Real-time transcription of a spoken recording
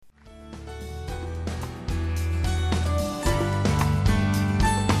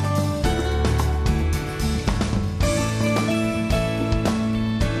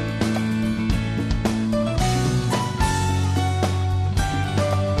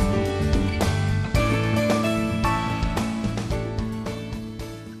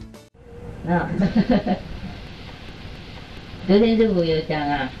啊。昨天师父有讲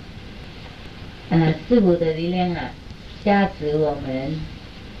啊，师父的力量啊，加持我们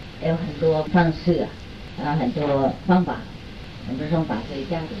有很多方式啊，很多方法，很多方法可以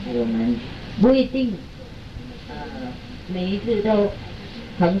加持我们，不一定每一次都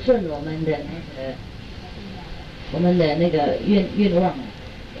恒顺我们的那个愿望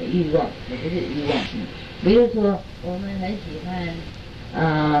欲望，也不是欲望。比如说我们很喜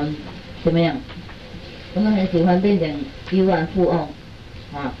欢怎么样？我们很喜欢变成亿万富翁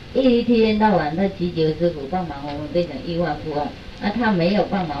啊！一天到晚他祈求师父帮忙我们变成亿万富翁，他没有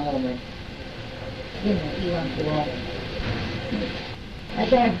帮忙我们变成亿万富翁，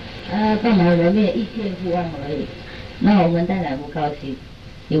帮忙人变1000富翁而已，那我们当然不高兴，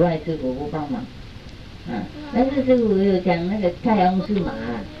因为师父不帮忙但是师父有讲那个塞翁失马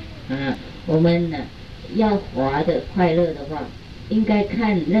我们要活的快乐的话，应该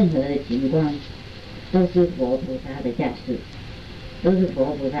看任何的情况都是佛菩萨的驾驶，都是佛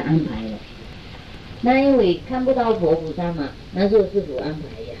菩萨安排的。那因为看不到佛菩萨嘛，那做师父安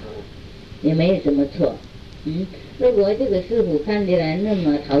排也好了，也没有什么错。如果这个师父看起来那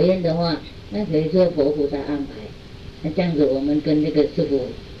么讨厌的话，那可以说佛菩萨安排。那这样子我们跟这个师父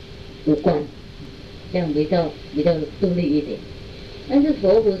无关，这样比较独立一点。但是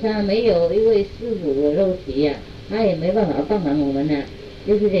佛菩萨没有一位师父的肉体他也没办法帮忙我们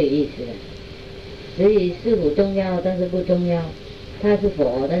就是这个意思所以师父重要，但是不重要。他是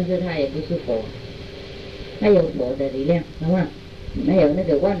佛，但是他也不是佛。他有佛的力量，好吗？他有那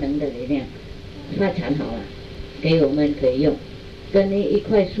个万能的力量，发产好了，给我们可以用。跟一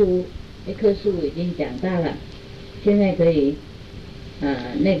棵树已经长大了，现在可以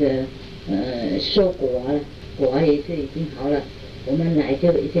收果了，果也是已经好了，我们来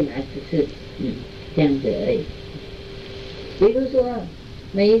就一直拿吃，这样子而已。比如说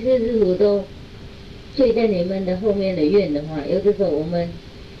每一次师父都睡在你们的后面的院的话，有的时候我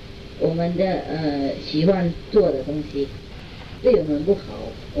们的喜欢做的东西对我们不好，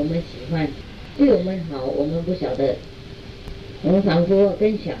我们喜欢；对我们好，我们不晓得。我们仿佛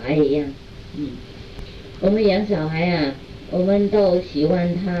跟小孩一样，我们养小孩我们都喜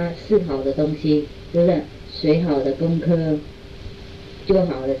欢他是好的东西，是不是？学好的功课，做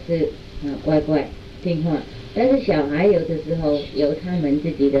好的事乖乖听话。但是小孩有的时候有他们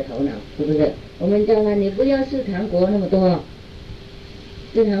自己的头脑，是不是？我们叫他你不要吃糖果那么多，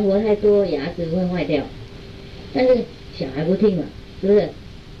吃糖果太多牙齿会坏掉。但是小孩不听嘛，是不是？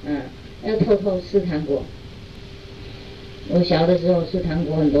要偷偷吃糖果。我小的时候吃糖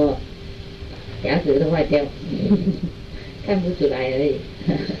果很多，牙齿都坏掉，看不出来而已。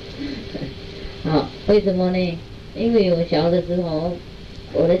为什么呢？因为我小的时候，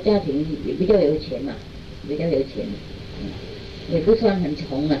我的家庭也比较有钱嘛，也不算很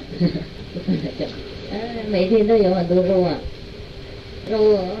穷不算很穷。每天都有很多肉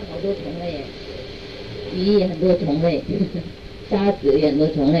肉好多种类，鱼也很多种类，沙子也很多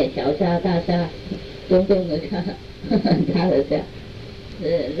种类，小沙、大沙，种种的沙，大的沙。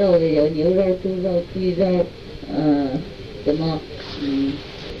肉有牛肉、猪肉、鸡肉，什么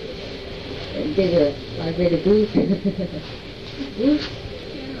这个猪，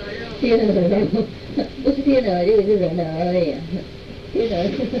天鹅肉，不是天鹅，这个是人鹅而已。天鹅，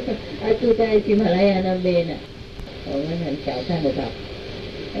住在喜马拉雅那边我们很小看得到。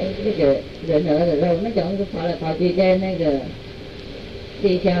那个人鹅的肉，那种是跑来跑去在那个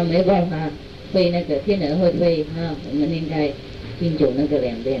地下没办法飞，那个天鹅会飞我们应该敬酒那个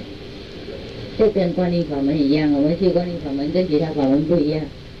两边。就跟观音法门一样，我们去观音法门跟其他法门不一样。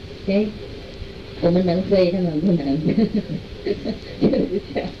我们能飞，他们不能，就是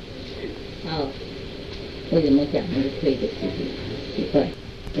这样。为什么讲那个飞的事情？奇怪，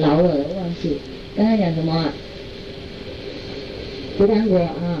老了忘记。刚才讲什么吃糖果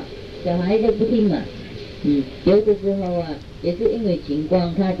小孩就不听嘛。有的时候也是因为情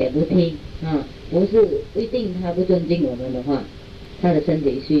况他也不听不是一定他不尊敬我们的话，他的身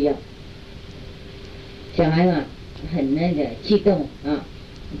体需要。小孩嘛，很那个激动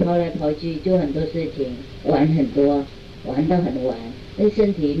跑来跑去做很多事情，玩很多，玩到很晚，那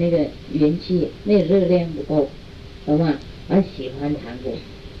身体那个元气那个热量不够，懂吗？他喜欢糖果，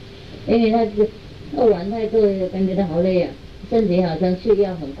因为他玩太多，感觉到好累身体好像需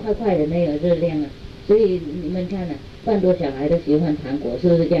要很快的那个热量所以你们看半多小孩都喜欢糖果，是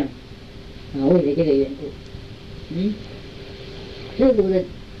不是这样？为了这个缘故，师父的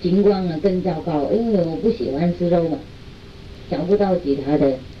情况更糟糕，因为我不喜欢吃肉嘛，找不到其他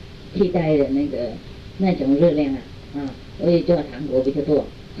的替代的那种热量我也做糖果比较多。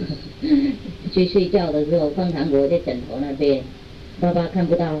去睡觉的时候放糖果在枕头那边，爸爸看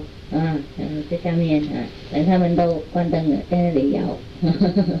不到啊，在下面啊，等他们都关灯了，在那里摇，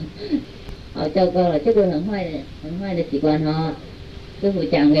好糟糕了，这个很坏的习惯哦。师父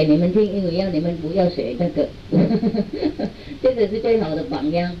讲给你们听，因为要你们不要学这个，这个是最好的榜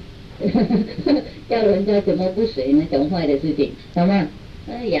样。叫人家怎么不学那种坏的事情，懂吗？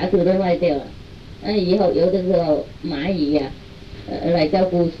牙齿都坏掉了，以后有的时候蚂蚁呀、来照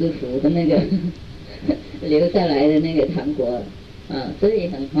顾师傅的那个留下来的那个糖果啊，所以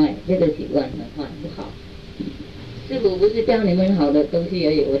很坏，这个习惯很坏不好。师父不是教你们好的东西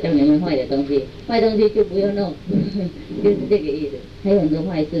而已，我教你们坏的东西，坏东西就不要弄，就是这个意思。还有很多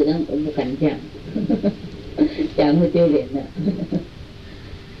坏事，但我不敢讲，讲会丢脸的。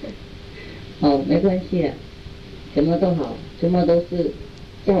哦，没关系了，什么都好，什么都是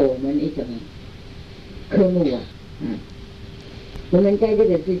叫我们一种科目啊，我们在这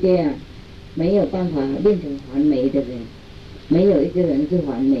个世界啊，没有办法变成完美的人，没有一个人是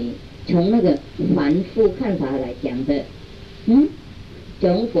完美。从那个凡夫看法来讲的，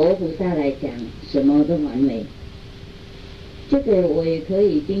从佛菩萨来讲，什么都完美。这个我也可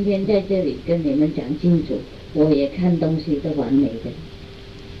以今天在这里跟你们讲清楚，我也看东西都完美的，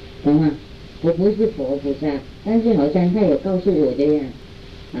懂吗？我不是佛菩萨，但是好像他有告诉我这样，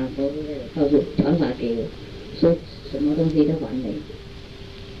佛菩萨有告诉传法给我，说什么东西都完美，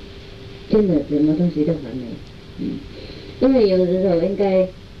真的什么东西都完美。因为有的时候应该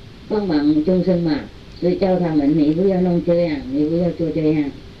帮忙众生嘛，所以教他们你不要弄这样，你不要做这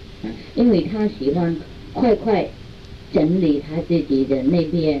样，因为他喜欢快快整理他自己的那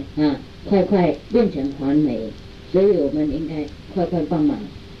边快快变成完美，所以我们应该快快帮忙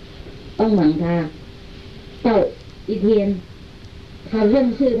他，到一天他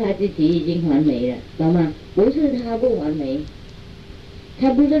认识他自己已经完美了，懂吗？不是他不完美，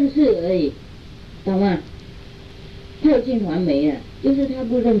他不认识而已，懂吗？他已经完美了，就是他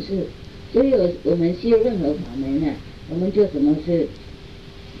不认识。所以我们修任何法门啊，我们做什么事，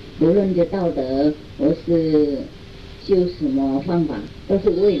无论是道德或是修什么方法，都是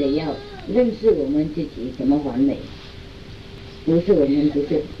为了要认识我们自己怎么完美，不是我们只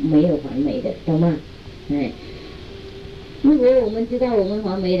是没有完美的，懂吗？如果我们知道我们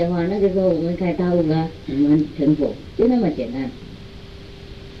完美的话，那个时候我们开大悟了，我们成佛，就那么简单。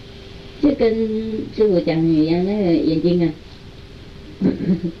就跟师父讲一样，那个眼睛啊，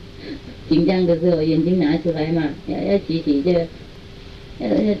紧张的时候眼睛拿出来嘛，要洗这个，要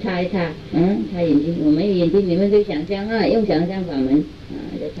擦一擦，擦眼睛。我们眼睛你们可以想象啊，用想象法门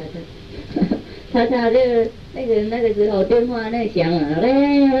就擦这那个时候电话那响啊，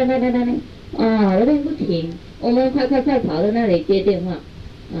来不停，我们快跑到那里接电话，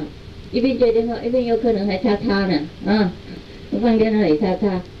一边接电话一边有可能还擦呢，放在那里擦，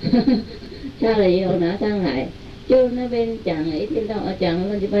擦了以后拿上来，就那边讲一天到晚讲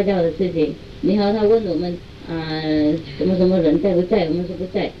乱七八糟的事情。你好，他问我们什么人在不在？我们说不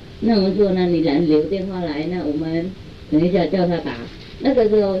在。那我们说呢，你留电话来，那我们等一下叫他打。那个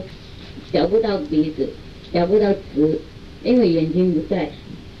时候找不到鼻子，找不到词，因为眼睛不在。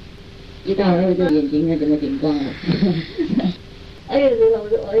一到二就眼睛那怎么情况啊？有时候我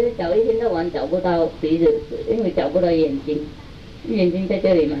找一天到晚找不到鼻子，因为找不到眼睛，眼睛在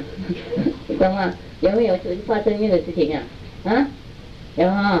这里嘛，懂吗？有没有发生那个事情啊？有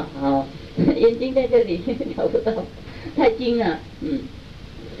哈，好，眼睛在这里找不到，太近了，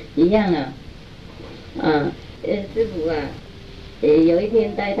一样师父有一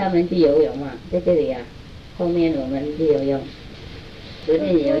天带他们去游泳嘛，在这里后面我们去游泳，昨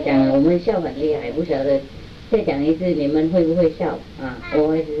天也有讲了，我们笑很厉害，不晓得。再讲一次，你们会不会笑我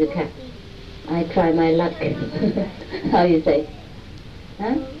会试试看。I try my luck. How you say?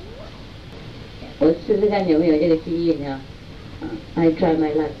 我试试看有没有这个机运I try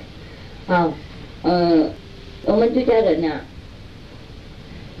my luck. 好，我们出家人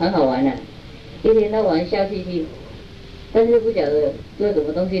很好玩一天到晚笑嘻嘻，但是不晓得做什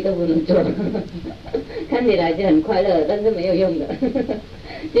么东西都不能做，看起来就很快乐，但是没有用的。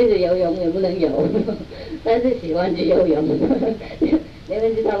就是游泳也不能游，但是喜欢去游泳。你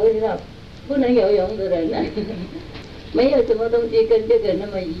们知道不知道？不能游泳的人没有什么东西跟这个那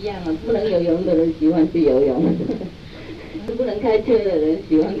么一样不能游泳的人喜欢去游泳，不能开车的人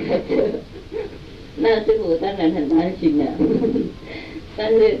喜欢开车。那师父当然很担心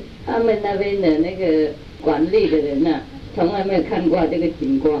但是他们那边的那个管理的人从来没有看过这个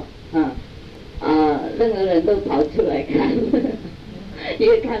情况任何人都跑出来看。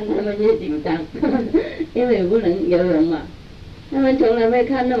越看他们越紧张，因为不能游泳嘛。他们从来没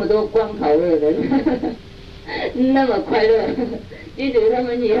看那么多光头的人，那么快乐。其实他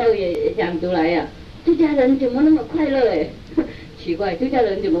们以后也想出来这家人怎么那么快乐奇怪，出家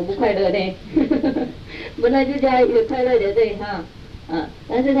人怎么不快乐呢？本来出家也快乐的对哈，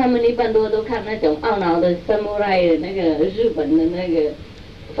但是他们一般都看那种懊恼的 samurai 的那个日本的那个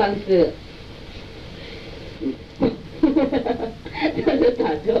方式，就是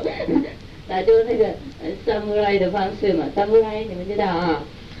打坐那个samurai 的方式嘛 ，samurai 你们知道啊？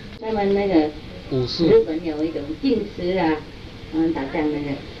他们那个武术，日本有一种静思啊，打仗那个。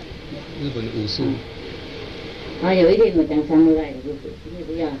日本的武术。有一天我讲samurai的故事，今天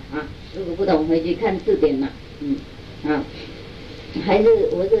不要啊。如果不懂，回去看字典嘛。还是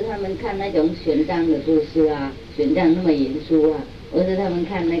我是他们看那种玄奘的故事啊，玄奘那么严肃啊，我是他们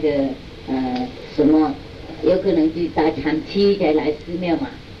看那个什么，有可能去打长期才来寺庙嘛。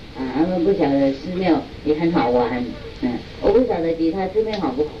他们不晓得寺庙也很好玩。我不晓得其他寺庙好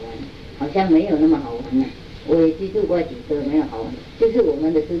不好玩，好像没有那么好玩呢。我也去住过几个，没有好玩，就是我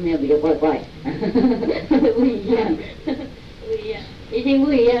们的寺庙比较怪怪，不一样，不一样，已经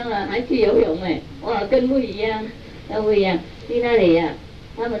不一样了，还去游泳哎，哇，更不一样，那不一样，去那里呀，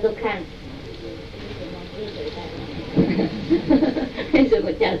他们都看，什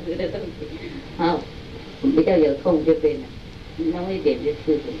么价值的东西，好，比较有痛就对了，弄一点就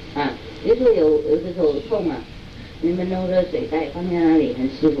舒服啊，比如说有的时候痛啊。你们弄热水袋放在那里很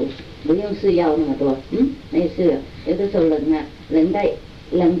舒服，不用吃药那么多，没事了。有的时候冷啊，冷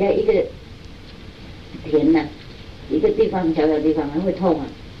在一个田呐，一个地方小地方还会痛啊，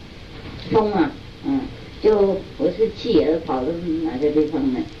就我是气而跑到哪个地方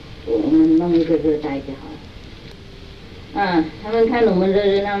呢？我们弄一个热袋就好了。他们看我们热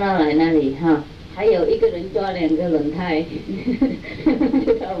热闹闹来那里哈，还有一个人抓2个轮胎，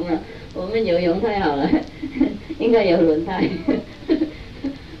知道吗？我们游泳太好了。应该有轮胎，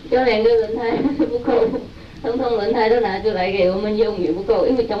抓2个轮胎不够，通通轮胎都拿出来给我们用也不够，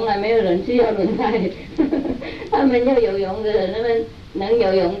因为从来没有人需要轮胎。他们要游泳的人，他们能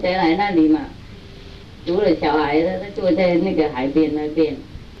游泳才来那里嘛。除了小孩的，他坐在那个海边那边，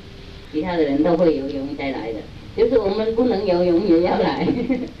其他的人都会游泳才来的。就是我们不能游泳也要来，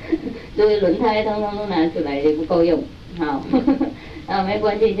所以轮胎通通都拿出来也不够用，好。没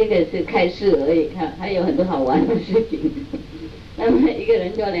关系，这个是开示而已，看还有很多好玩的事情。那么一个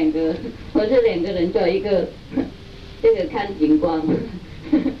人抓2个，或者2个人抓1个，这个看景观，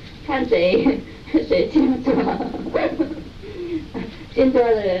看谁先抓。先抓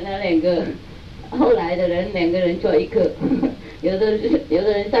的人2个，后来的人2个人抓1个，有的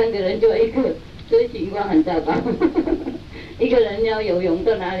人3个人抓1个，所以情况很糟糕。一个人要游泳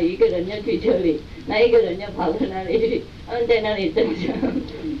到哪里，一个人要去这里，那一个人要跑到哪里去？他们在那里挣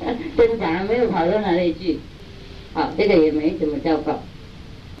扎，没有跑到哪里去。好，这个也没什么糟糕。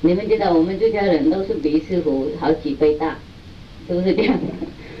你们知道我们出家人都是比师傅好几倍大，是不是这样？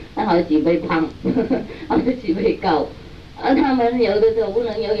他好几倍胖，好几倍高。他们有的时候不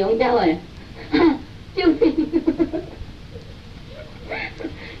能游泳，叫救命！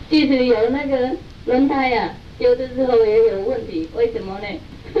即使有那个轮胎啊。有的时候也有问题，为什么呢？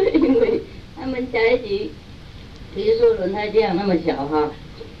因为他们加一起，比如说轮胎这样那么小哈，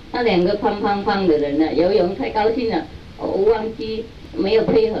那2个胖的人呢，游泳太高兴了，我忘记没有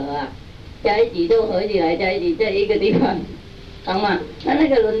配合啊，加一起都合起来，加一起在一个地方，懂吗？那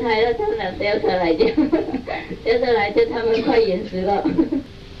个轮胎它突然掉下来，掉下来就他们快淹死了，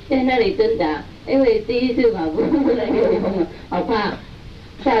在那里挣扎，因为第一次嘛不能游泳嘛，好怕，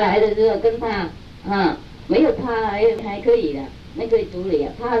下来的时候更怕没有怕还可以的，那可以处理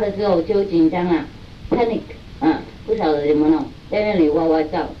啊。怕的时候就紧张啊 ，panic 不晓得怎么弄，在那里哇哇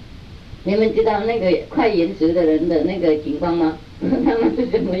叫。你们知道那个快淹死的人的那个情况吗？他们是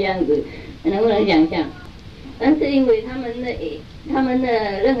什么样子？能不能想象？但是因为他们的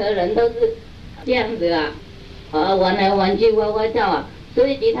任何人都是这样子玩来玩去哇哇叫啊，所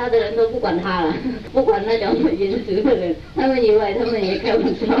以其他的人都不管他了，不管那种淹死的人，他们以为他们也开玩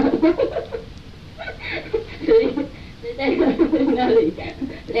笑。所以在那里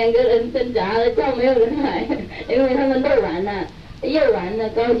2个人挣扎了，叫没有人来，因为他们都玩了，又玩了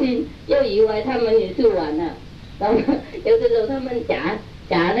高兴，又以为他们也是玩了，然后有的时候他们夹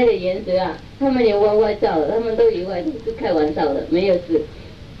那个岩石他们也哇哇叫了，他们都以为是开玩笑的，没有事，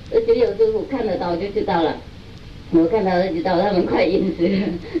而且有时候看得到就知道了。我看到就知道他们快淹死了，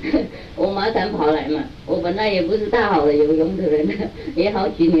我马上跑来嘛。我本来也不是大好的游泳的人，也好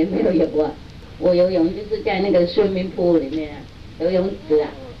几年没有游啊。我游泳就是在那个swimming pool里面游泳池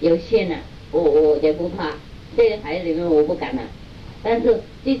有线我也不怕，在海里面我不敢但是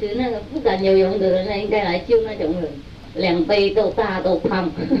即使那个不敢游泳的人呢，应该来救那种人，2倍都大都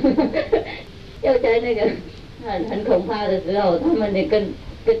胖，要在那个很恐怕的时候，他们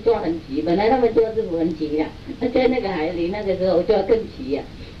跟抓很急，本来他们抓师傅很急呀，在那个海里那个时候抓更急呀，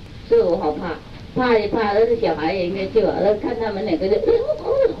所以我好怕，怕一怕，那个小孩也应该救啊，然后看他们两个就，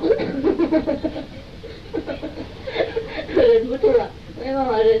忍不住了，没办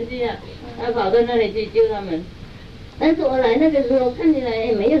法忍心啊，他跑到那里去救他们。但是我来那个时候看起来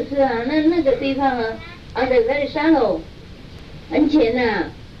也没有事啊，那个地方啊，而且very shallow，很浅啊，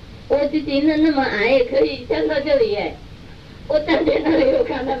我自己那么矮也可以站到这里耶。我站在那里，我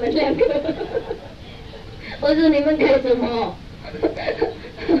看他们两个，我说你们干什么？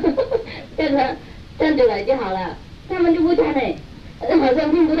叫他站起来就好了，他们就不站嘞，好像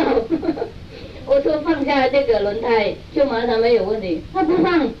听不到。我说放下这个轮胎，就马上没有问题。他不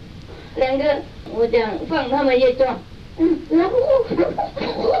放，两个我讲放，他们也撞，然后在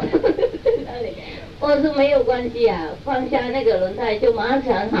那里，我说没有关系啊，放下那个轮胎就马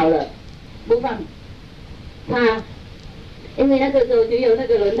上好了，不放，怕。因为那个时候只有那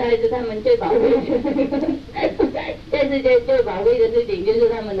个轮胎是他们最宝贵的，全世界最宝贵的事情就是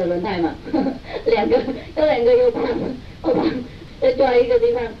他们的轮胎嘛。两个又胖，再抓一个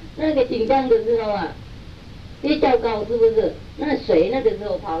地方，那个紧张的时候啊，一较高是不是？那水那个时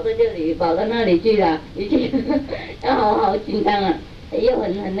候跑到这里，跑到那里去了，已经要好紧张啊，又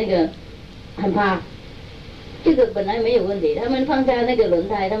很那个，很怕。这个本来没有问题，他们放下那个轮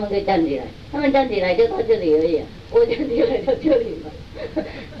胎，他们可以站起来，他们站起来就到这里而已，我站起来到这里嘛，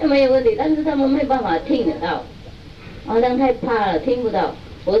没有问题，但是他们没办法听得到，好像太怕了，听不到，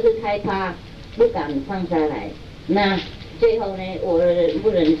我是太怕，不敢放下来，那最后呢，我不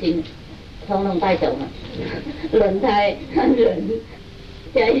忍心，统统带走嘛，轮胎和人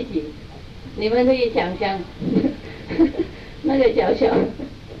在一起，你们可以想象，那个小小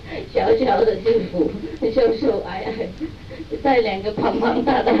的师傅，瘦瘦矮矮，带两个胖胖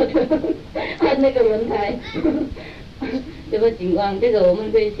大大的，和那个轮胎，什么情况？这个我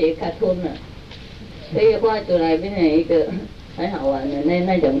们可以写卡通了，可以画出来变成一个很好玩的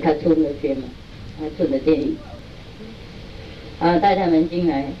那种卡通的片嘛，卡通的电影。带他们进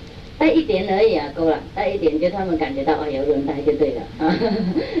来，带一点而已啊，够了，带一点就他们感觉到有轮胎就对了啊，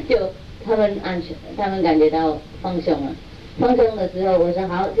就他们安全，他们感觉到放松了。放松的时候，我说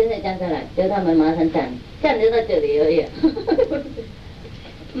好，现在站下来，就他们马上站就到这里而已，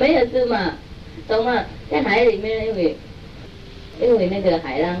没有事嘛，懂吗？在海里面，因为那个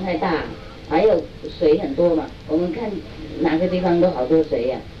海浪太大，还有水很多嘛，我们看哪个地方都好多水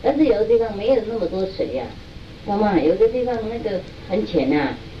呀，但是有的地方没有那么多水呀，懂吗？有的地方那个很浅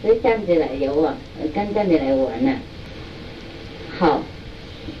啊，所以站起来游啊，站起来玩啊。好，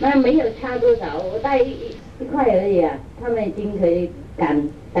那没有差多少，我带一块而已啊，他们已经可以站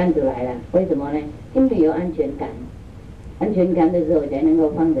出来了。为什么呢？因为有安全感，安全感的时候才能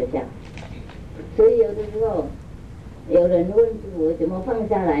够放得下。所以有的时候有人问我怎么放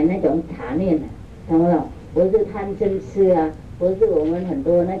下来那种杂念呢？懂不懂？不是贪嗔痴啊，不是我们很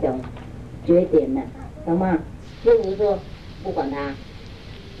多那种缺点呢，懂吗？譬如说不管它，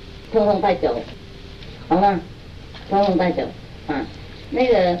通通带走，好吗？通通带走啊，那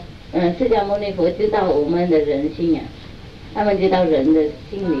个。释迦牟尼佛知道我们的人性啊，他们知道人的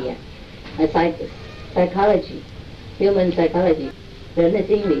心理啊，psychology，human psychology， 人的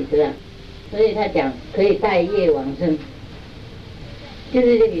心理是吧？所以他讲可以带业往生，就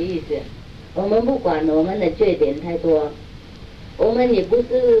是这个意思。我们不管我们的缺点太多，我们也不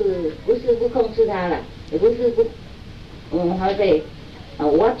是不控制它了，也不是还可以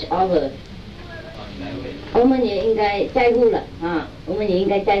watch over。我们也应该在乎了啊，我们也应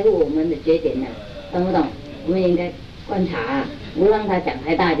该在乎我们的缺点了，懂不懂？我们也应该观察啊，不让它长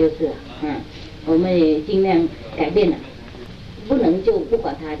太大就是了，我们也尽量改变了，不能就不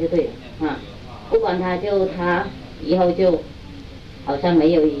管它就对了啊，不管它就它以后就好像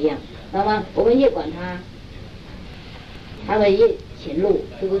没有一样，知道吗？我们越管它，他们越前路，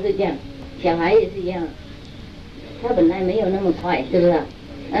是不是这样？小孩也是一样，他本来没有那么快，是不是？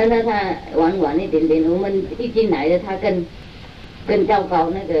那他晚一点点，我们一进来的他更糟糕，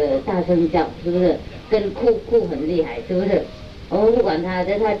那个大声叫，是不是？更哭很厉害，是不是？我们不管他，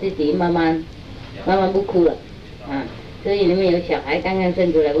在他自己慢慢不哭了，啊！所以你们有小孩刚刚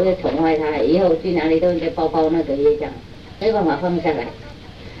生出来，为了宠坏他，以后去哪里都应该包那个业障，没办法放下来，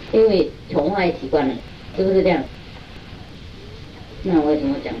因为宠坏习惯了，是不是这样？那为什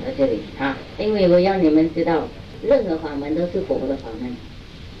么讲到这里啊？因为我要你们知道，任何法门都是佛的法门。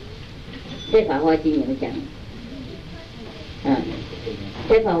在《法华经》有讲，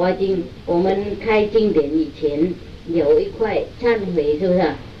在《法华经》我们开经典以前有一块忏悔，是不是？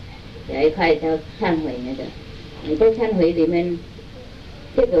有一块叫忏悔那个。你在忏悔里面，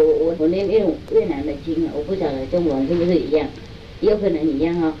这个我念越南的经，我不晓得中文是不是一样。有可能一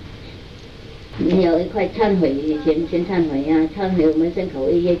样哦。你有一块忏悔，先忏悔啊，忏悔我们身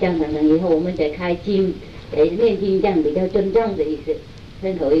口意业障等等，以后我们再开经，念经这样比较尊重的意思，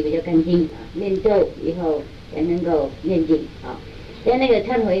身口意比较干净啊，念咒以后才能够念经啊。在那个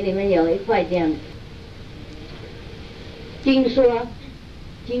忏悔里面有一块这样，经说，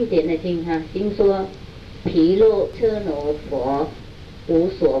经典的经哈，经说，毗卢遮那佛无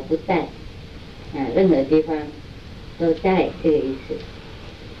所不在，任何地方都在，这个意思。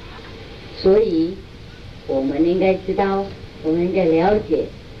所以我们应该知道，我们应该了解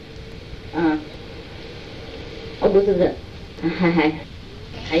啊。不是，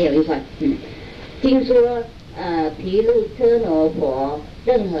还有一块，听说毗卢遮那佛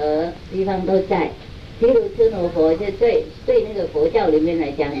任何地方都在。毗卢遮那佛就对那个佛教里面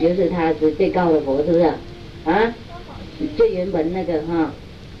来讲，就是他是最高的佛，是不是啊？最原本那个哈，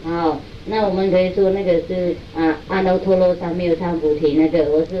好。那我们可以说那个是阿耨多罗三藐三菩提那个，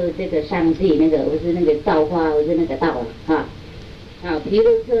我是这个上帝那个，我是那个造化，我是那个道啊。毗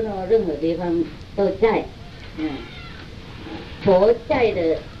卢遮那任何地方都在，佛在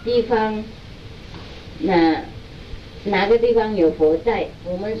的地方，哪个地方有佛在，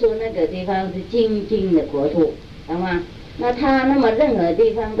我们说那个地方是清净的国土，懂吗？那他那么任何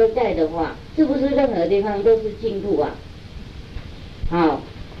地方都在的话，是不是任何地方都是净土啊？好。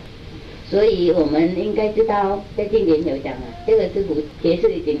所以我们应该知道，在经典有讲这个是解释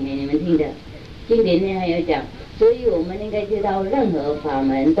的经典，你们听的。经典里面有讲，所以我们应该知道，任何法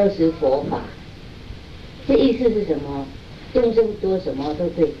门都是佛法。这意思是什么？众生做什么都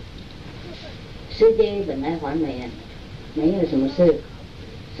对。世界本来完美没有什么事。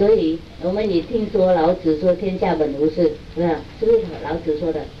所以我们也听说老子说天下本无事，是吧？是不是老子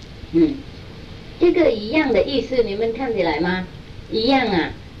说的？这个一样的意思，你们看起来吗？一样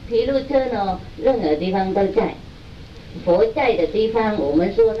啊。毗卢遮那任何地方都在，佛在的地方，我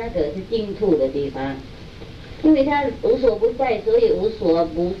们说那个是净土的地方，因为它无所不在，所以无所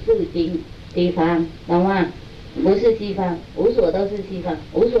不是地方，懂吗？不是西方，无所都是西方，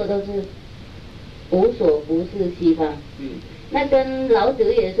无所不是西方。那跟老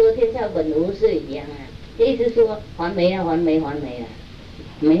子也说天下本无事一样啊，意思说还没了，没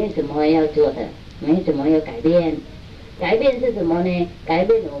什么要做的，没什么要改变。改变是什么呢？改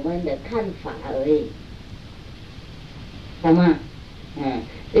变我们的看法而已，懂吗？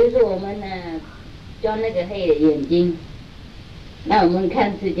比如说我们呢装那个黑的眼睛，那我们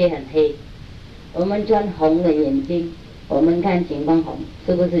看世界很黑；我们穿红的眼睛，我们看情况红，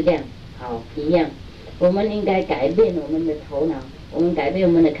是不是这样？好，一样。我们应该改变我们的头脑，我们改变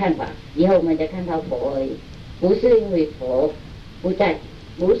我们的看法，以后我们才看到佛而已，不是因为佛不在，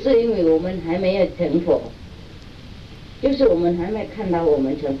不是因为我们还没有成佛。就是我们还没看到我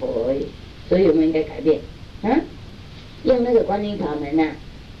们成佛而已，所以我们应该改变，用那个观音法门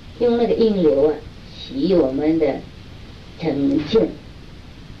用那个应流洗我们的成见，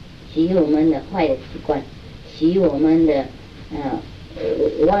洗我们的坏的习惯，洗我们的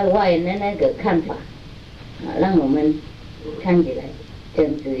外的那个看法，让我们看起来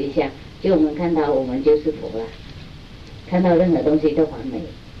正直一下，就我们看到我们就是佛了，看到任何东西都完美。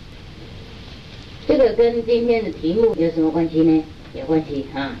这个跟今天的题目有什么关系呢？有关系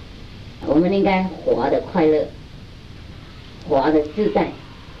我们应该活得快乐，活得自在，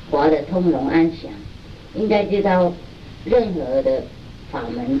活得通融安详。应该知道，任何的法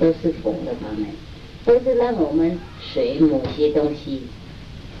门都是佛的法门，都是让我们学某些东西。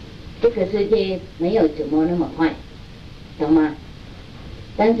这个世界没有怎么那么坏，懂吗？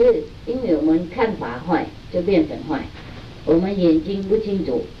但是因为我们看法坏，就变成坏。我们眼睛不清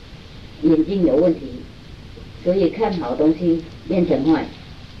楚。眼睛有问题，所以看好东西变成坏。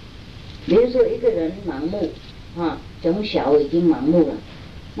比如说一个人盲目从小已经盲目了，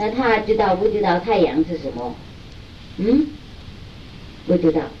那他知道不知道太阳是什么？不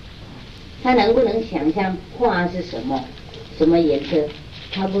知道。他能不能想象花是什么？什么颜色？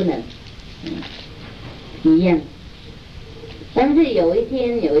他不能。一样。但是有一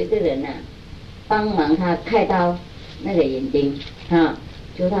天有一个人帮忙他开刀那个眼睛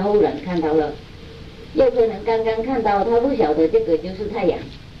就他忽然看到了，有可能刚刚看到，他不晓得这个就是太阳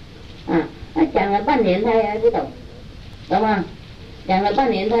那讲了半年他还不懂，懂吗？讲了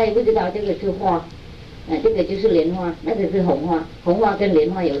半年他也不知道这个是花，这个就是莲花，那个是红花，红花跟莲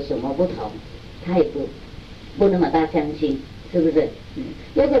花有什么不同？他也不那么大相信，是不是？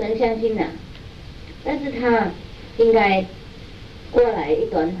有可能相信但是他应该过来一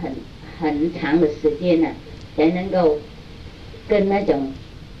段很长的时间才能够跟那种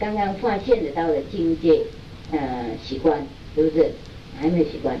刚刚发现得到的境界习惯，是不是？还没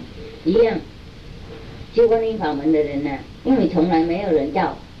习惯一样。修观音法门的人呢，因为从来没有人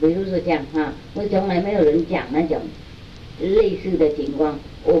叫，比如说这样哈，我从来没有人讲那种类似的情况，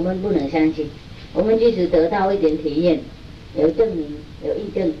我们不能相信。我们即使得到一点体验，有证明有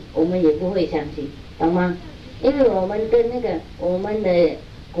印证，我们也不会相信，懂吗？因为我们跟那个我们的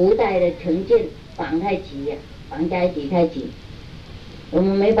古代的成见绑太紧呀，绑在一起太紧，我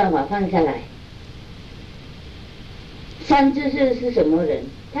们没办法放下来。三知识是什么人？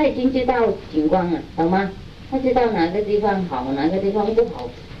他已经知道情况了，懂吗？他知道哪个地方好，哪个地方不好，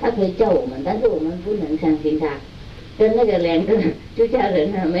他可以教我们，但是我们不能相信他。跟那个两个出家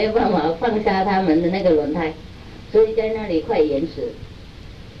人啊，没有办法放下他们的那个轮胎，所以在那里快淹死。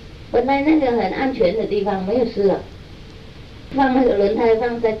本来那个很安全的地方没有事了，放那个轮胎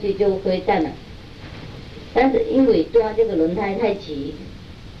放下去就会站了，但是因为抓这个轮胎太急，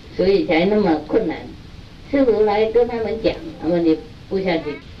所以才那么困难。师父来跟他们讲，他们也不相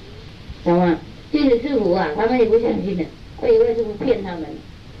信，懂吗？就是师父啊，他们也不相信的，我以为师父骗他们，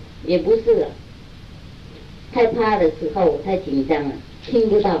也不是了。太怕的时候，太紧张了，听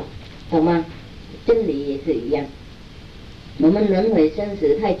不到，懂吗？真理也是一样。我们轮回生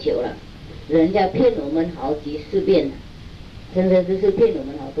死太久了，人家骗我们好几次遍了，真的就是骗我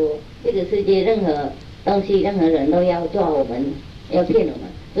们好多。这个世界任何东西、任何人都要抓我们，要骗我们，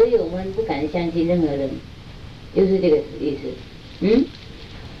所以我们不敢相信任何人，就是这个意思。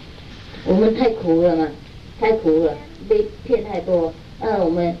我们太苦了嘛，太苦了，被骗太多，我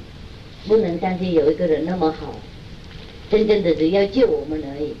们不能相信有一个人那么好，真正的只要救我们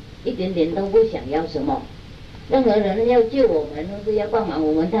而已，一点点都不想要什么。任何人要救我们或是要帮忙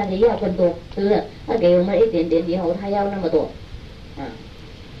我们，他就要更多，是不是？他给我们一点点以后，他要那么多，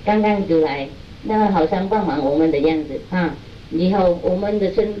刚刚就来，那好像帮忙我们的样子以后我们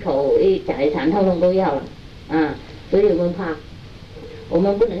的身口财产通通都要了所以我们怕，我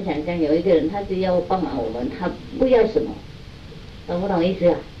们不能想象有一个人他只要帮忙我们，他不要什么，懂不懂意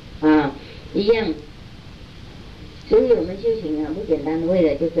思一样。所以我们修行不简单，为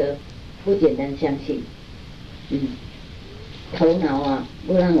了就是不简单相信，头脑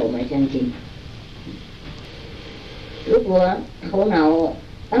不让我们相信。如果头脑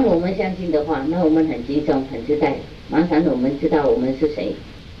当我们相信的话，那我们很轻松很自在，马上我们知道我们是谁。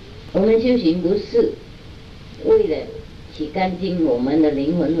我们修行不是为了洗干净我们的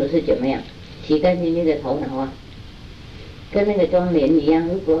灵魂或是怎么样，洗干净那个头脑跟那个窗帘一样，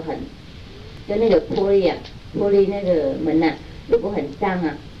如果跟那个玻璃那个门如果很脏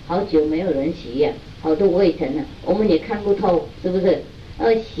好久没有人洗好多灰尘我们也看不透，是不是？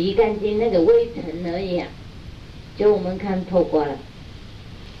洗干净那个灰尘而已就我们看透过了。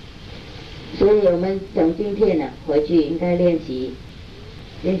所以我们从今天回去应该练习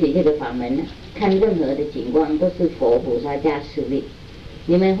这个法门看任何的景观都是佛菩萨加持力，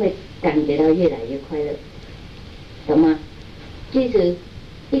你们会感觉到越来越快乐，懂吗？即使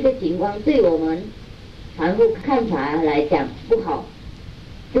一个景观对我们凡夫看法来讲不好，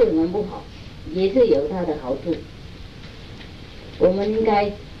对我们不好，也是有它的好处。我们应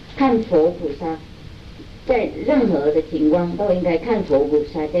该看佛菩萨，在任何的情况都应该看佛菩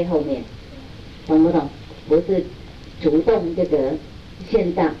萨在后面，懂不懂？不是主动这个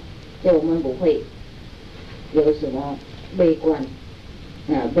现象，就我们不会有什么悲观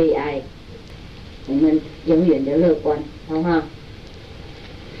悲哀，我们永远的乐观，好吗？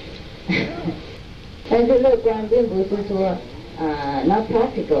但是乐观并不是说not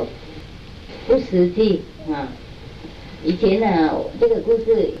practical， 不实际以前这个故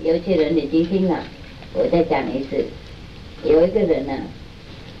事有些人已经听了，我再讲一次。有一个人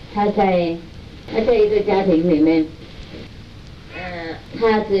他在一个家庭里面，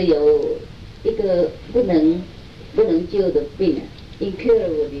他是有一个不能救的病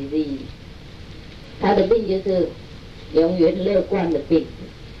incurable disease， 他的病就是永远乐观的病，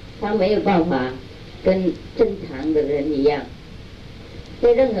他没有办法跟正常的人一样，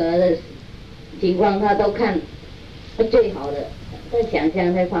在任何的情况他都看最好的，太想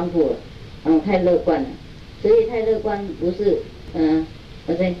象太丰富了，太乐观了，所以太乐观不是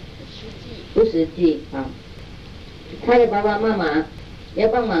不实际他的爸爸妈妈要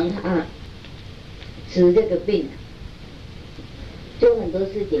帮忙他治这个病，做很多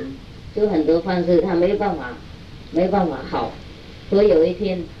事情，做很多方式，他没办法好。所以有一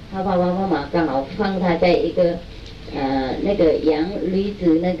天他爸爸妈妈刚好放他在一个那个养驴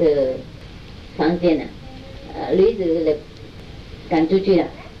子那个房间驴子的赶出去了，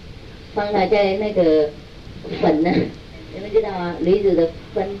放他在那个粉你们知道吗？驴子的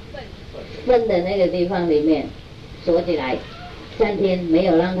粪的那个地方里面锁起来3天，没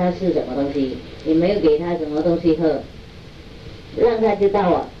有让他吃什么东西，也没有给他什么东西喝，让他知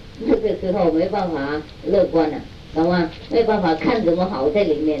道那个时候没办法乐观了，懂吗？没办法看什么好在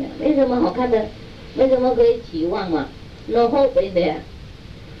里面了，没什么好看的，没什么可以期望嘛，no hope in there。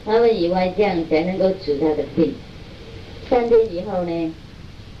他们以为这样才能够治他的病。3天以后呢，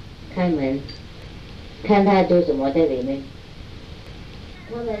开门，看他做什么在里面。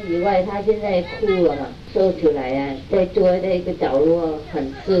他们以为他现在哭了嘛，说出来啊，在坐在一个角落，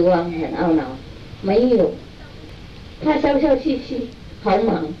很失望，很懊恼。没有，他笑笑嘻嘻，好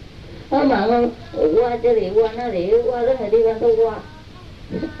忙，好忙哦，挖这里挖那里，挖任何地方都挖，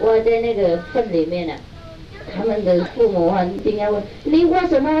挖在那个粪里面啊。他们的父母啊，一定要问你挖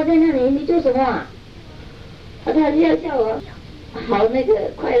什么在那里？你做什么啊？他笑笑啊，好那个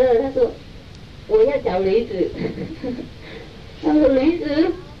快乐。他说我要找驴子。他说驴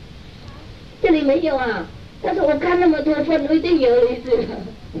子这里没有啊。他说我看那么多粪，一定有驴子。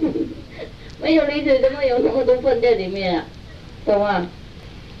没有驴子怎么有那么多粪在里面啊？懂吗？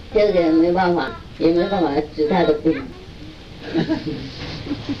这个没办法，也没办法治他的病。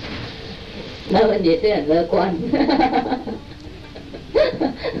他们也是很乐观，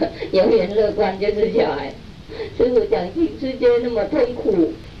永远乐观就是小孩。师父讲世界那么痛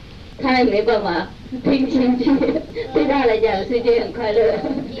苦，他也没办法听进去，对他来讲世界很快乐。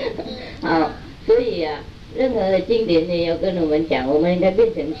好，所以啊，任何的经典呢要跟我们讲，我们应该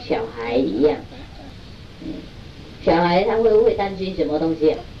变成小孩一样。小孩他会不会担心什么东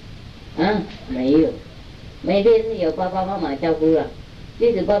西啊？啊，没有，每天有爸爸妈妈照顾了。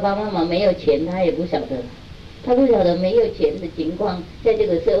即使爸爸妈妈没有钱，他也不晓得，他不晓得没有钱的情况，在这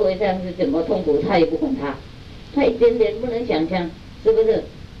个社会上是怎么痛苦，他也不管他一点点不能想象，是不是？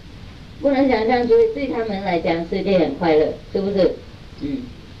不能想象，所以对他们来讲，世界很快乐，是不是？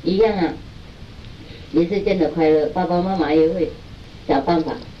一样啊，也是真的快乐。爸爸妈妈也会找办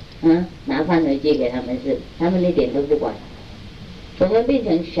法，拿饭回去给他们吃，他们一点都不管。我们变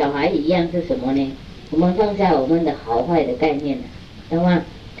成小孩一样是什么呢？我们放下我们的好坏的概念了。懂吗？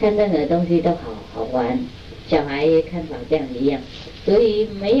看任何东西都好玩，小孩也看法这样一样，所以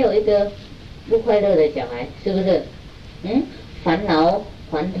没有一个不快乐的小孩，是不是？返老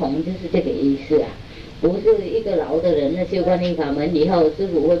还童就是这个意思啊，不是一个老的人的修观音法门以后，师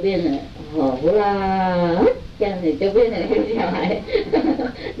父会变得呼啦，这样子就变成一个小孩。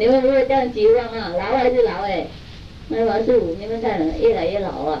你们如果这样期望啊，老还是老那么师父你们看越来越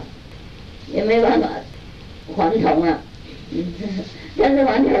老了，也没办法还童了。但是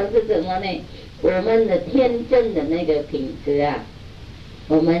还童是什么呢？我们的天真的那个品质啊，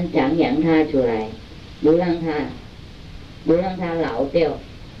我们长养它出来，不让它老掉，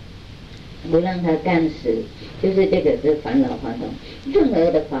不让它干死，就是这个是返老还童。任何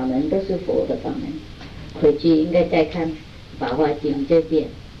的法门都是佛的法门。回去应该再看《法华经》这边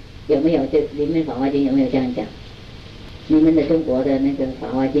有没有，这里面《法华经》有没有这样讲？你们的中国的那个《法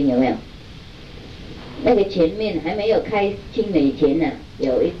华经》有没有？那个前面还没有开清以前呢，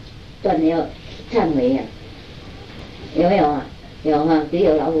有一段要忏悔啊，有没有啊？有哈，只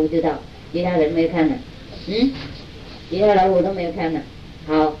有老虎知道，其他人没看呢。其他老虎都没有看呢。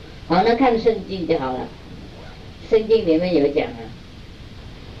好，那看圣经就好了。圣经里面有讲啊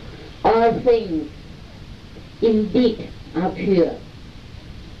 ，All things indeed are pure.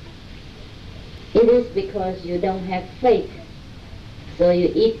 It is because you don't have faith, so you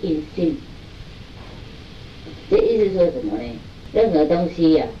eat in sin. 这意思说什么呢？任何东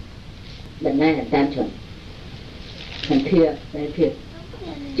西呀，本来很单纯，很 pure， 很 pure，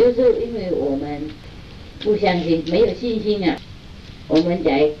 就是因为我们不相信，没有信心啊，我们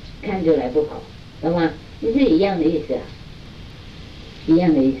才看出来不好，懂吗？这是一样的意思啊，一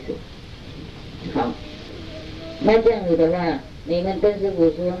样的意思。好，那这样子的话，你们跟师父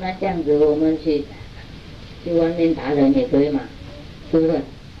说，那这样子我们去外面打人也可以嘛，是不是？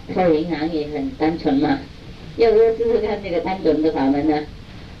偷银行也很单纯嘛。要不要试试看这个单纯的法门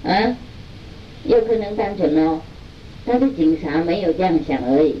呢？有可能单纯哦，但是警察没有这样想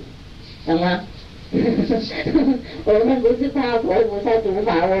而已，懂吗？我们不是怕佛菩萨主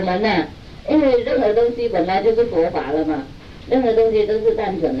法我们呐，因为任何东西本来就是佛法了嘛，任何东西都是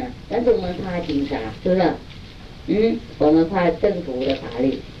单纯的，但是我们怕警察，是不是？我们怕政府的法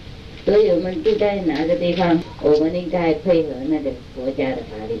律，所以我们就在哪个地方，我们应该配合那个国家的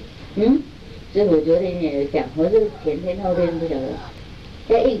法律。师父昨天也有讲，我是前天后天不晓得，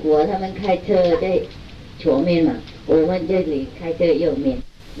在英国他们开车在左面嘛，我们这里开车右面。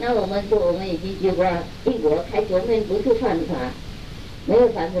那我们说我们已经去过英国开左面不是犯法，没有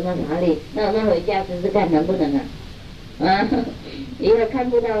犯什么法律，那我们回家试试看能不能啊？以后看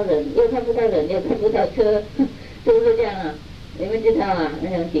不到人，又看不到人，又看不到车，是不是这样啊？你们知道啊那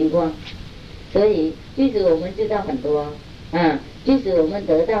种情况？所以即使我们知道很多，即使我们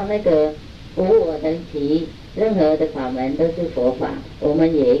得到那个无我等起，任何的法门都是佛法，我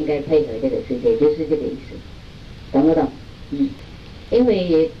们也应该配合这个世界，就是这个意思，懂不懂？因为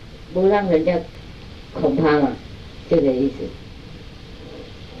也不让人家恐怕嘛，这个意思。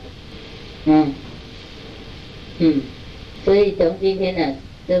所以从今天呢，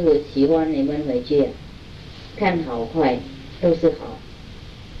师父希望你们回去看好坏都是好，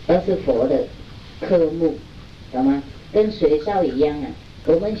都是佛的科目，懂吗？跟学校一样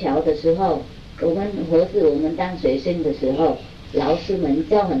我们小的时候，我们当学生的时候，老师们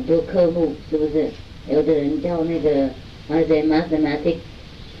教很多科目，是不是？有的人教那个mathematics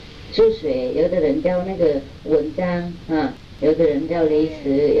数学，有的人教那个文章有的人教历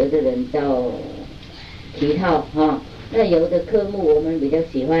史，有的人教体操那有的科目我们比较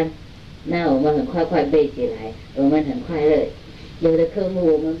喜欢，那我们很快背起来，我们很快乐。有的科目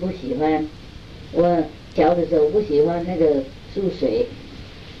我们不喜欢，我小的时候不喜欢那个数学，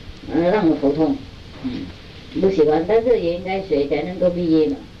让我头痛，不喜欢，但是也应该学才能够毕业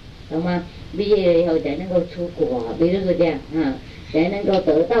嘛，懂吗？毕业了以后才能够出国，比如说这样才能够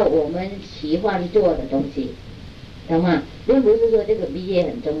得到我们喜欢做的东西，懂吗？并不是说这个毕业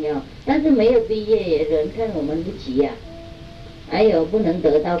很重要，但是没有毕业也人看我们不起还有不能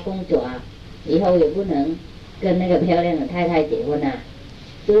得到工作以后也不能跟那个漂亮的太太结婚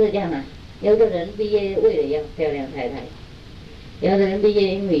是不是这样有的人毕业为了要漂亮太太，有的人毕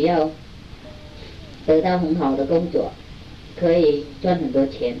业因为要得到很好的工作，可以赚很多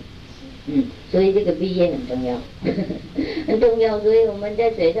钱，所以这个毕业很重要很重要。所以我们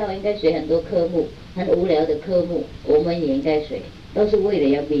在学校应该学很多科目，很无聊的科目我们也应该学，都是为了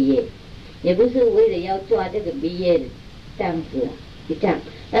要毕业，也不是为了要抓这个毕业的这样子这样。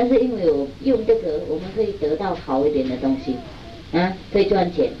但是因为我用这个，我们可以得到好一点的东西可以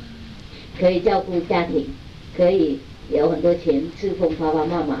赚钱，可以照顾家庭，可以有很多钱侍奉爸爸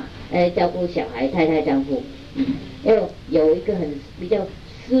妈妈，照顾小孩、太太、丈夫，要有一个比较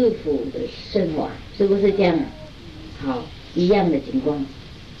舒服的生活，是不是这样好，一样的情况。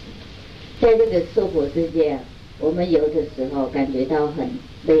在这个娑婆世界我们有的时候感觉到很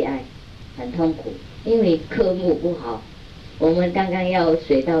悲哀、很痛苦，因为科目不好。我们刚刚要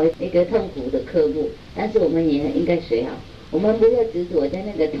学到一个痛苦的科目，但是我们也应该学好。我们不要执着在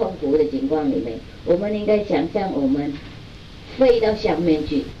那个痛苦的情况里面，我们应该想象我们飞到上面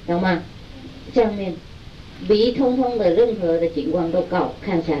去，懂吗？上面比通通的任何的情况都高，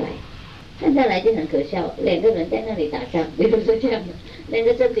看下来就很可笑。两个人在那里打仗，比如说这样的，两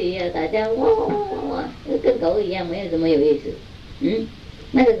个身体也打仗，哇，跟狗一样，没有什么有意思。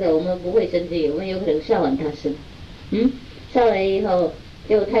那个时候我们不会生气，我们有可能笑很大声。笑了以后，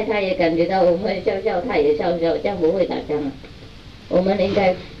就太太也感觉到我们笑，他也笑，这样不会打仗我们应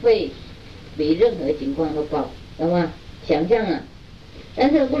该会比任何情况都高，懂吗？想象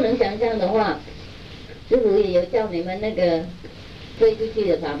但是不能想象的话，师父也有教你们那个飞出去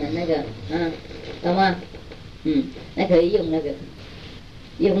的法门，那个懂吗？那可以用那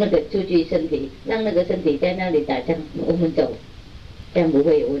个出去身体，让那个身体在那里打仗，我们走，这样不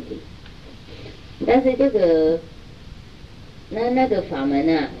会有问题。但是这个那个法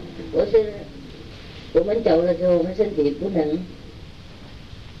门我们走的时候，我们身体不能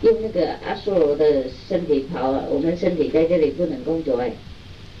用那个阿修罗的身体跑我们身体在这里不能工作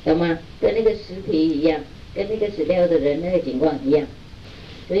懂吗？跟那个尸体一样，跟那个死掉的人那个情况一样。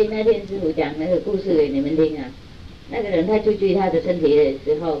所以那天师父讲那个故事给你们听那个人他出去他的身体的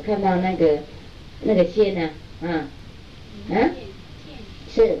时候，看到那个线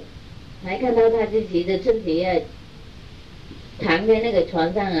是还看到他自己的身体躺在那个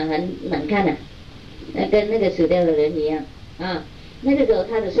床上很难看跟那个死掉的人一样那个时候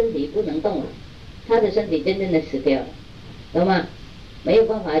他的身体不能动了，他的身体真正的死掉了，懂吗？没有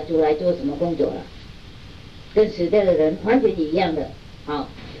办法出来做什么工作了，跟死掉的人完全一样的。好，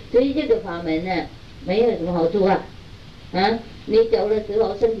所以这个法门没有什么好处你走的时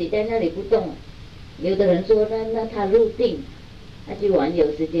候身体在那里不动，有的人说那他入定，他去环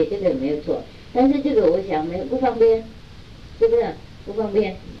游世界，这个没有错，但是这个我想不方便，是不是不方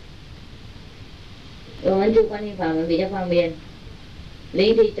便？我们做观音法门比较方便，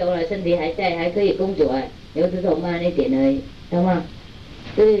灵体走了，身体还在，还可以工作有的时候慢一点而已，懂吗？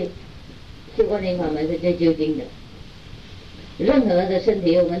所以做观音法门是最究竟的。任何的身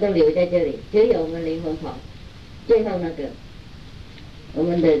体我们都留在这里，只有我们灵魂跑，最后那个我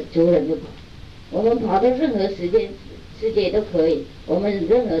们的主人就跑，我们跑到任何世界都可以，我们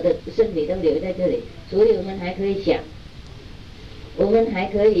任何的身体都留在这里，所以我们还可以想，我们还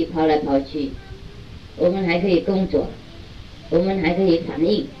可以跑来跑去，我们还可以工作，我们还可以反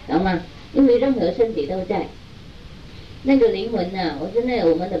应，懂吗？因为任何身体都在，那个灵魂呢，我说那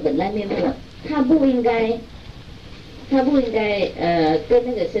我们的本来面目，它不应该跟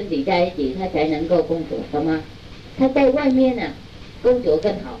那个身体在一起，它才能够工作，懂吗？它在外面呢，工作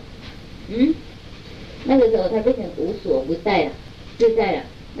更好。那个时候它变成无所不在了，自在了。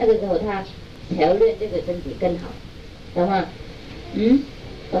那个时候它调练这个身体更好，懂吗？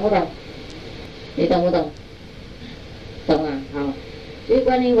懂不懂？你懂不懂？懂啊，好。所以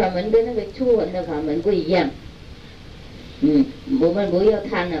观音法门跟那个出魂的法门不一样。我们不要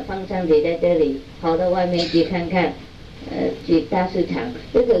贪了，放上体在这里，跑到外面去看看，去大市场，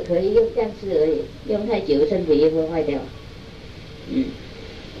这个可以用暂时而已，用太久身体也会坏掉。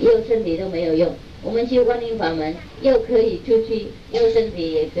用身体都没有用。我们修观音法门，又可以出去，又身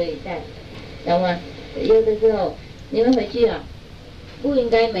体也可以在，懂吗？有的时候你们回去啊，不应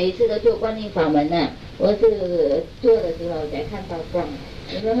该每一次都做观音法门啊。我是做的时候才看到光，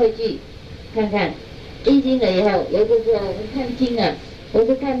你们回去看看。一心了以后，有的时候我们看经啊，不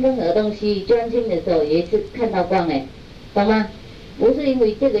是看任何东西，专心的时候也是看到光哎，懂吗？不是因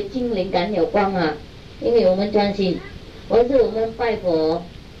为这个经灵感有光啊，因为我们专心，而是我们拜佛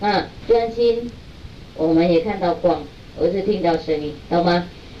啊，专心，我们也看到光，而是听到声音，懂吗？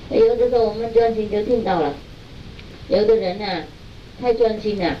有的时候我们专心就听到了，有的人啊太专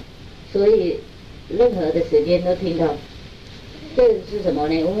心了，所以任何的时间都听到。这是什么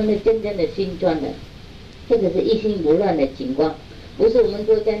呢？我们的真正的心专的。这个是一心不乱的情况，不是我们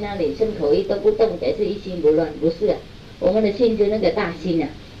坐在那里身口意都不动才是一心不乱，不是啊。我们的心是那个大心啊，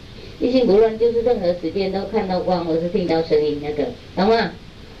一心不乱就是任何时间都看到光或是听到声音，那个懂吗？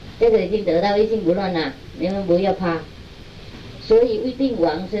这个已经得到一心不乱了，你们不要怕。所以一定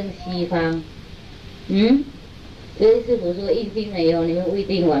往生西方。所以师父说印经了以后，你们一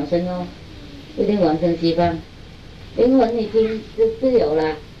定往生哦，一定往生西方。灵魂已经自由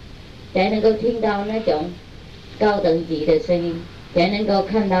了，才能够听到那种高等级的声音，才能够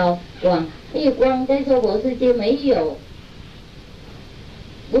看到光。因为光在娑婆世界没有，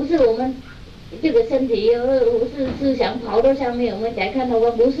不是我们这个身体是想跑到上面我们才看到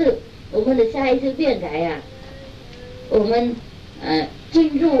光，不是我们的下意识变改啊，我们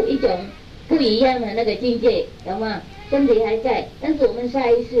进入一种不一样的那个境界，懂吗？身体还在，但是我们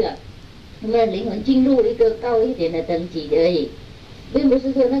下意识我们的灵魂进入一个高一点的等级而已，并不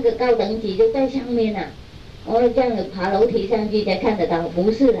是说那个高等级就在上面啊，这样子爬楼梯上去才看得到，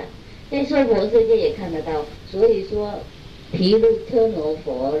不是的，在娑婆世界也看得到。所以说毗卢遮那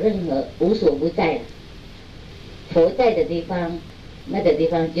佛任何无所不在，佛在的地方，那个地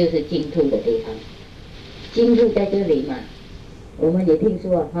方就是净土的地方。净土在这里嘛，我们也听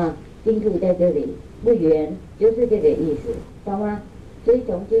说净土在这里不远，就是这个意思，懂吗？所以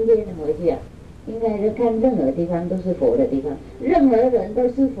从今天回去应该是看任何地方都是佛的地方，任何人都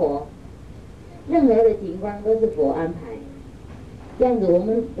是佛，任何的情况都是佛安排，这样子我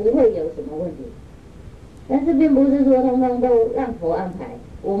们不会有什么问题。但是并不是说通通都让佛安排，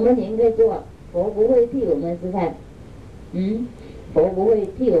我们也应该做，佛不会替我们吃饭，佛不会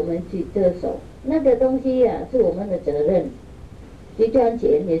替我们去遮手，那个东西是我们的责任，去赚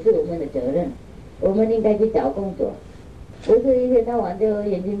钱也是我们的责任，我们应该去找工作，不是一天到晚就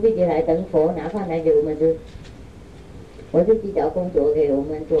眼睛闭起来等佛拿饭来给我们吃，我是去找工作给我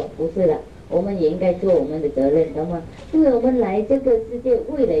们做，不是的，我们也应该做我们的责任，懂吗？因为我们来这个世界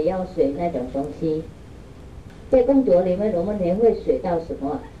为了要学那种东西，在工作里面我们也会学到什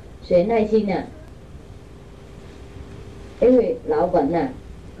么？学耐心因为老板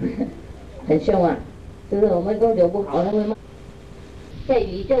很凶是不是？我们工作不好他会骂，在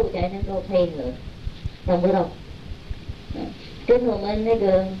宇宙才能够配合，懂不懂？跟我们那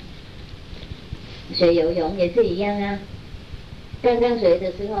个学游泳也是一样刚刚学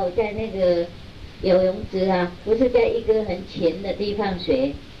的时候在那个游泳池不是在一个很浅的地方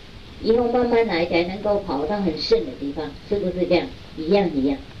学，以后慢慢来才能够跑到很深的地方，是不是这样？一样。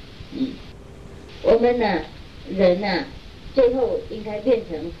我们人最后应该变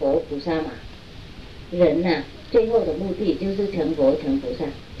成佛菩萨嘛，人最后的目的就是成佛、成菩萨、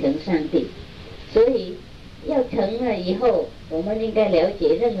成上帝，所以要成了以后，我们应该了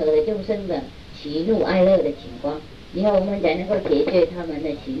解任何的众生的喜怒哀乐的情况，以后我们才能够解决他们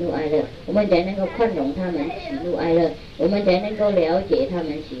的喜怒哀乐，我们才能够宽容他们喜怒哀乐，我们才能够了解他们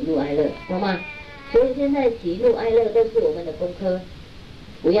喜怒哀乐，懂吗？所以现在喜怒哀乐都是我们的功课，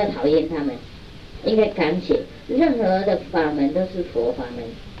不要讨厌他们，应该感谢。任何的法门都是佛法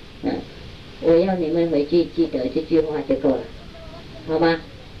门，我要你们回去记得这句话就够了，好吗？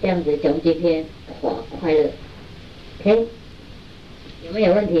这样子从今天快乐 ，OK？ 有没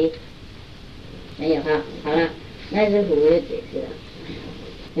有问题？没有好了，那师父就解释了。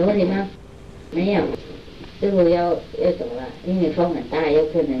有问题吗？没有。师傅要走了，因为风很大，有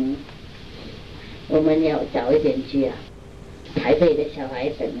可能我们要早一点去啊，排队的小孩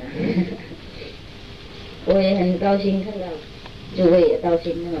等啊。我也很高兴看到诸位也到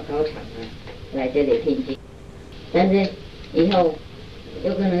新那么高场啊，来这里听经。但是以后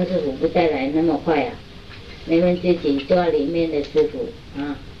有可能师傅不再来那么快啊，你们自己抓里面的师傅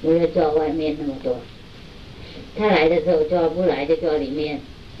啊，不要抓外面那么多。他来的时候抓，不来就抓里面，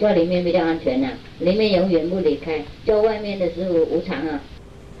抓里面比较安全啊，里面永远不离开。抓外面的师傅无常啊，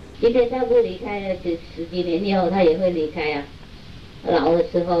今天他不离开了，就10几年以后他也会离开啊。老的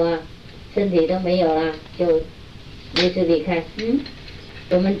时候啊，身体都没有啦，就离开。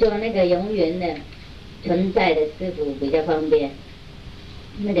我们做那个永远的存在的师傅比较方便，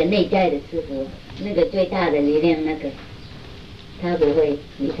那个内在的师傅，那个最大的力量，那个他不会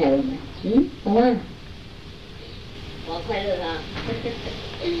离开我们。好吗？好快乐啊！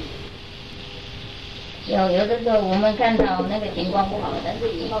有的时候我们看到那个情况不好，但是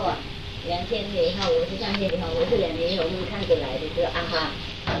以后啊，2000年以后，53年以后，52年以后，我们看起来就说啊哈，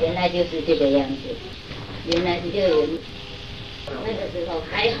原来就是这个样子，原来是这个人。那个时候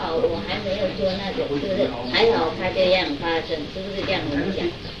还好，我还没有做那个，是不是？还好他这样发生，是不是这样？我们讲，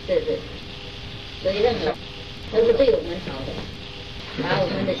是不是？所以任何都是对我们好的，把我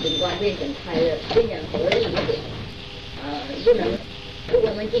们的情况变成快乐，变成合理一点。不能，如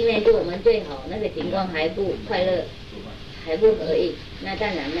果我们今天对我们最好，那个情况还不快乐，还不合意，那当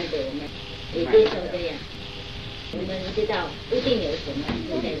然那个我们也接受这样。我们知道一定有什么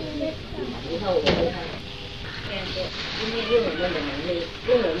在里面，以后我们要这样做，今天用我们的能力，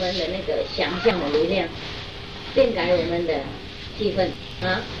用我们的那个想象的力量，变改我们的气氛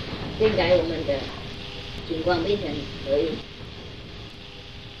啊，变改我们的情况，变成合意。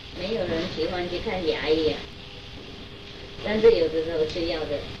没有人喜欢去看牙医啊。但是有的时候是要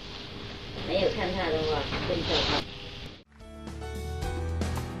的，没有看他的话更糟糕。